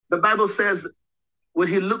The Bible says when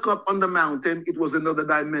he looked up on the mountain, it was another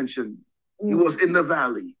dimension. He was in the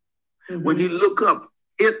valley. When he looked up,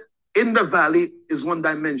 in the valley is one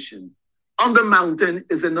dimension. On the mountain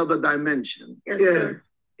is another dimension. Yes, sir.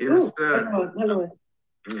 Yes, sir.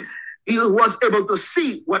 He was able to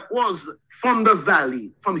see what was from the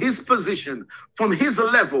valley, from his position, from his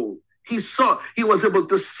level. He was able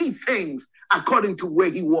to see things according to where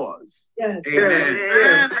he was. Yes. Amen.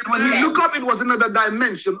 Yes. And when he looked up, it was another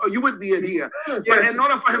dimension, or you would be in here. Yes. But in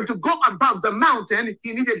order for him to go above the mountain,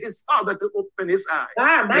 he needed his father to open his eyes.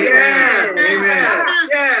 Amen. Amen.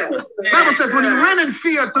 Yes. The Bible says when he ran in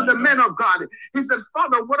fear to the men of God, he said,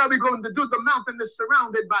 Father, what are we going to do? The mountain is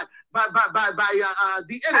surrounded by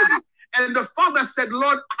the enemy. And the father said,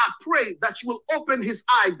 Lord, I pray that you will open his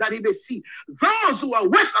eyes that he may see. Those who are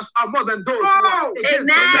with us are more than those who are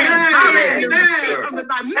against us. From the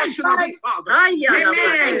dimension of the Father.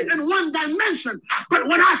 It's in one dimension. But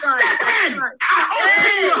when I step in, I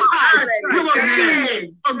open your eyes. You will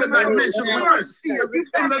see from the dimension of what I see. In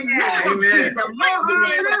the name of Jesus.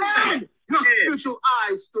 Your spiritual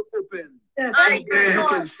eyes to open. Yes. You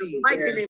can see.